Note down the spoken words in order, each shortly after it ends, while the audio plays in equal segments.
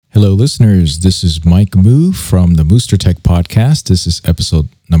Hello, listeners. This is Mike Moo from the Mooster Tech Podcast. This is episode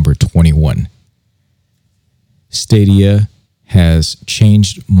number 21. Stadia has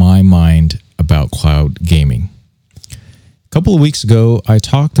changed my mind about cloud gaming. A couple of weeks ago, I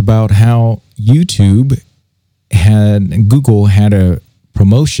talked about how Google had a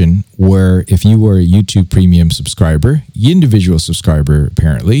promotion where if you were a YouTube Premium subscriber, individual subscriber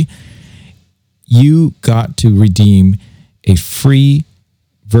apparently, you got to redeem a free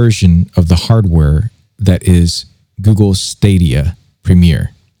version of the hardware that is Google Stadia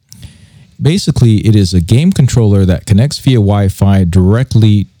Premier. Basically, it is a game controller that connects via Wi-Fi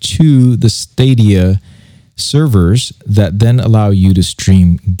directly to the Stadia servers that then allow you to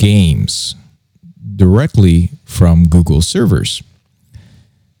stream games directly from Google servers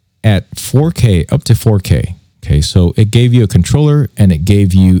at 4K, up to 4K. Okay, so it gave you a controller and it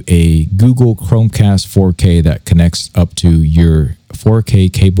gave you a Google Chromecast 4K that connects up to your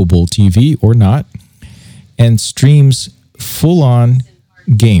 4K capable TV or not and streams full-on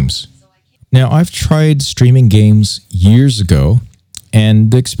games. Now, I've tried streaming games years ago and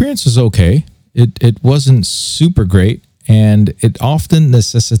the experience was okay. It wasn't super great and it often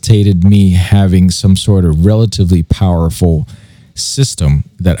necessitated me having some sort of relatively powerful system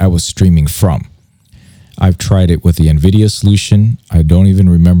that I was streaming from. I've tried it with the NVIDIA solution. I don't even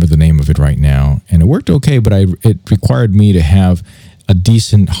remember the name of it right now. And it worked okay, but it required me to have a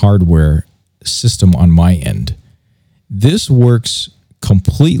decent hardware system on my end. This works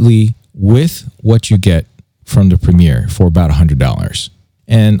completely with what you get from the Premiere for about $100.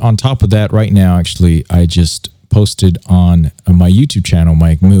 And on top of that, right now, actually, I just posted on my YouTube channel,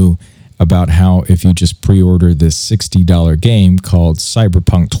 Mike Moo, about how if you just pre-order this $60 game called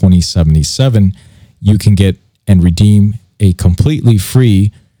Cyberpunk 2077, you can get and redeem a completely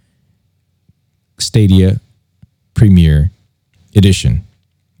free Stadia Premier Edition.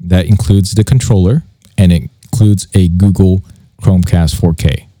 That includes the controller and it includes a Google Chromecast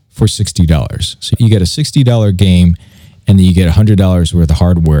 4K for $60. So you get a $60 game and then you get $100 worth of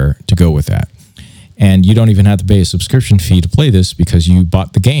hardware to go with that. And you don't even have to pay a subscription fee to play this because you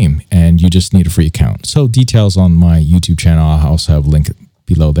bought the game and you just need a free account. So details on my YouTube channel, I'll also have a link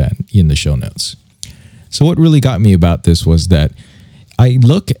below that in the show notes. So what really got me about this was that I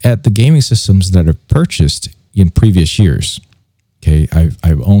look at the gaming systems that I've purchased in previous years. Okay,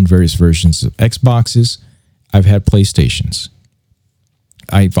 I've owned various versions of Xboxes. I've had PlayStations.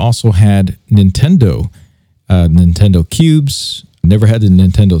 I've also had Nintendo Cubes. Never had the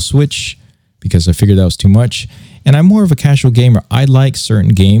Nintendo Switch because I figured that was too much. And I'm more of a casual gamer. I like certain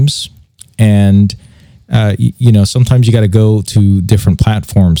games and sometimes you got to go to different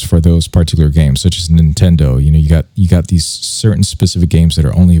platforms for those particular games, such as Nintendo. You got these certain specific games that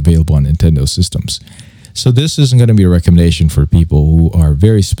are only available on Nintendo systems. So this isn't going to be a recommendation for people who are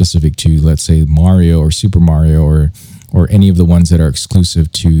very specific to, let's say, Mario or Super Mario or any of the ones that are exclusive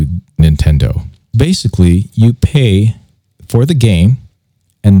to Nintendo. Basically, you pay for the game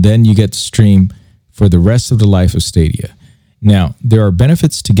and then you get to stream for the rest of the life of Stadia. Now, there are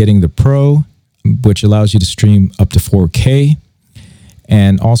benefits to getting the Pro, which allows you to stream up to 4K.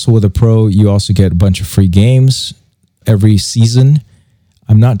 And also with a Pro, you also get a bunch of free games every season.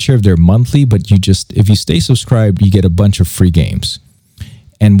 I'm not sure if they're monthly, but if you stay subscribed, you get a bunch of free games.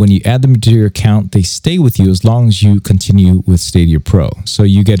 And when you add them to your account, they stay with you as long as you continue with Stadia Pro. So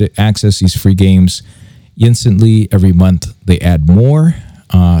you get to access these free games instantly every month. They add more.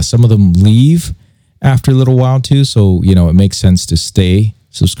 Some of them leave after a little while too. So, it makes sense to stay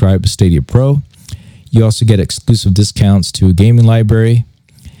subscribed to Stadia Pro. You also get exclusive discounts to a gaming library,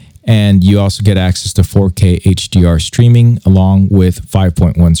 and you also get access to 4K HDR streaming along with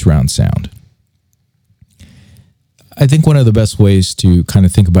 5.1 surround sound. I think one of the best ways to kind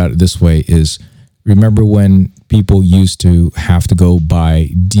of think about it this way is, remember when people used to have to go buy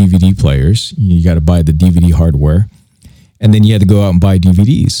DVD players? You got to buy the DVD hardware, and then you had to go out and buy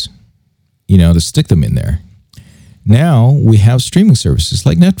DVDs, to stick them in there. Now we have streaming services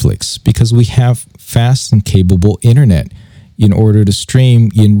like Netflix because we have fast and capable internet in order to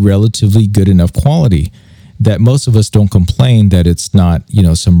stream in relatively good enough quality that most of us don't complain that it's not,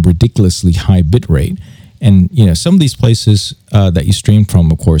 some ridiculously high bit rate. And, some of these places that you stream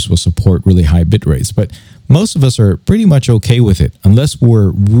from, of course, will support really high bit rates. But most of us are pretty much okay with it unless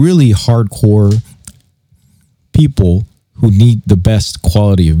we're really hardcore people who need the best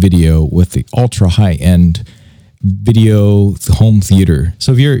quality of video with the ultra high end video home theater.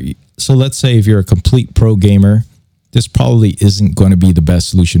 So let's say if you're a complete pro gamer, this probably isn't going to be the best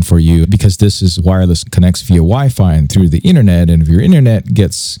solution for you because this is wireless, connects via Wi-Fi and through the internet. And if your internet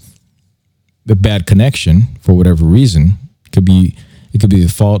gets a bad connection for whatever reason, it could be It could be the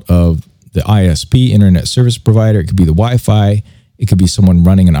fault of the ISP, internet service provider. It could be the Wi-Fi. It could be someone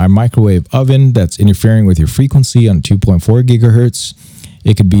running an microwave oven that's interfering with your frequency on 2.4 gigahertz.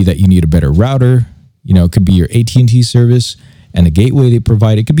 It could be that you need a better router. It could be your AT&T service and the gateway they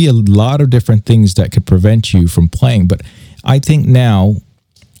provide. It could be a lot of different things that could prevent you from playing. But I think now,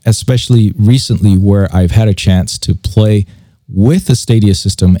 especially recently, where I've had a chance to play with the Stadia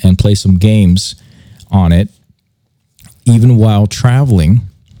system and play some games on it, even while traveling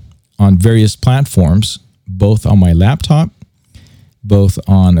on various platforms, both on my laptop, both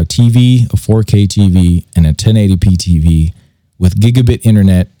on a TV, a 4K TV, and a 1080p TV with gigabit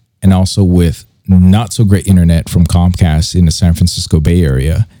internet, and also with not so great internet from Comcast in the San Francisco Bay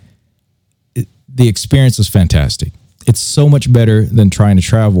Area. The experience was fantastic. It's so much better than trying to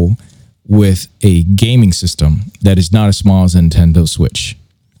travel with a gaming system that is not as small as a Nintendo Switch.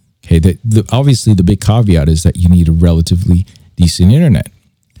 Okay, obviously the big caveat is that you need a relatively decent internet.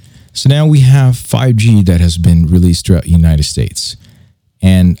 So now we have 5G that has been released throughout the United States.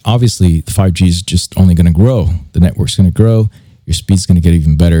 And obviously the 5G is just only going to grow. The network's going to grow. Your speed's going to get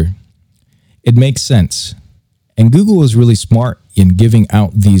even better. It makes sense. And Google was really smart in giving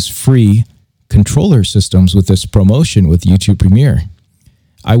out these free controller systems with this promotion with YouTube Premiere.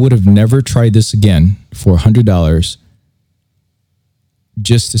 I would have never tried this again for $100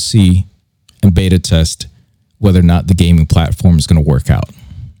 just to see and beta test whether or not the gaming platform is going to work out.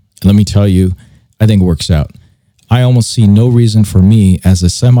 And let me tell you, I think it works out. I almost see no reason for me as a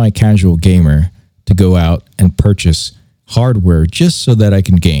semi-casual gamer to go out and purchase hardware just so that I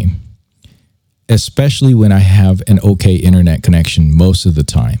can game, especially when I have an okay internet connection most of the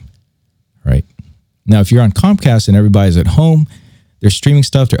time, right? Now, if you're on Comcast and everybody's at home, they're streaming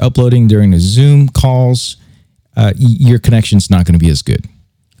stuff, they're uploading during the Zoom calls, your connection's not going to be as good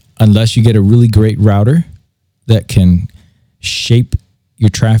unless you get a really great router that can shape your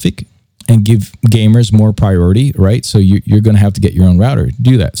traffic and give gamers more priority, right? So you're going to have to get your own router to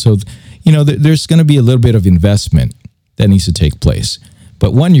do that. So, there's going to be a little bit of investment that needs to take place.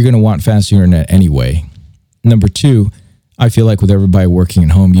 But one, you're going to want fast internet anyway. Number two, I feel like with everybody working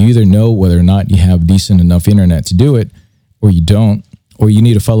at home, you either know whether or not you have decent enough internet to do it, or you don't, or you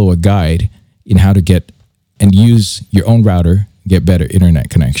need to follow a guide in how to get and use your own router, get better internet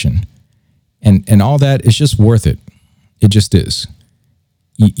connection. And all that is just worth it. It just is.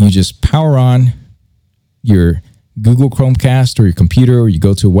 You just power on your Google Chromecast or your computer, or you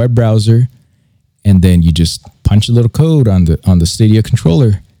go to a web browser, and then you just punch a little code on the Stadia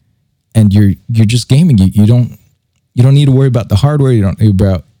controller, and you're just gaming. You don't need to worry about the hardware. You don't need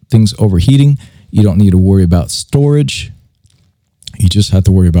about things overheating. You don't need to worry about storage. You just have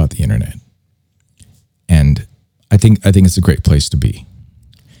to worry about the internet. And I think it's a great place to be.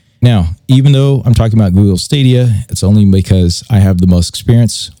 Now, even though I'm talking about Google Stadia, it's only because I have the most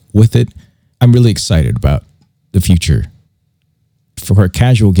experience with it. I'm really excited about the future for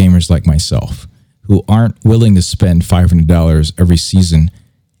casual gamers like myself who aren't willing to spend $500 every season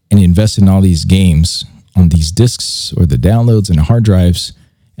and invest in all these games on these discs or the downloads and the hard drives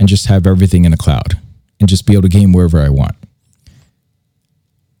and just have everything in the cloud and just be able to game wherever I want.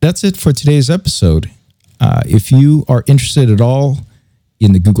 That's it for today's episode. If you are interested at all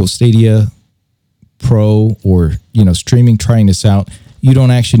in the Google Stadia Pro or, streaming, trying this out, you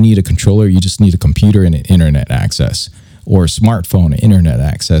don't actually need a controller. You just need a computer and an internet access, or a smartphone and internet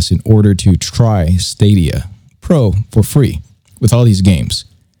access in order to try Stadia Pro for free with all these games.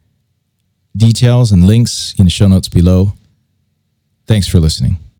 Details and links in the show notes below. Thanks for listening.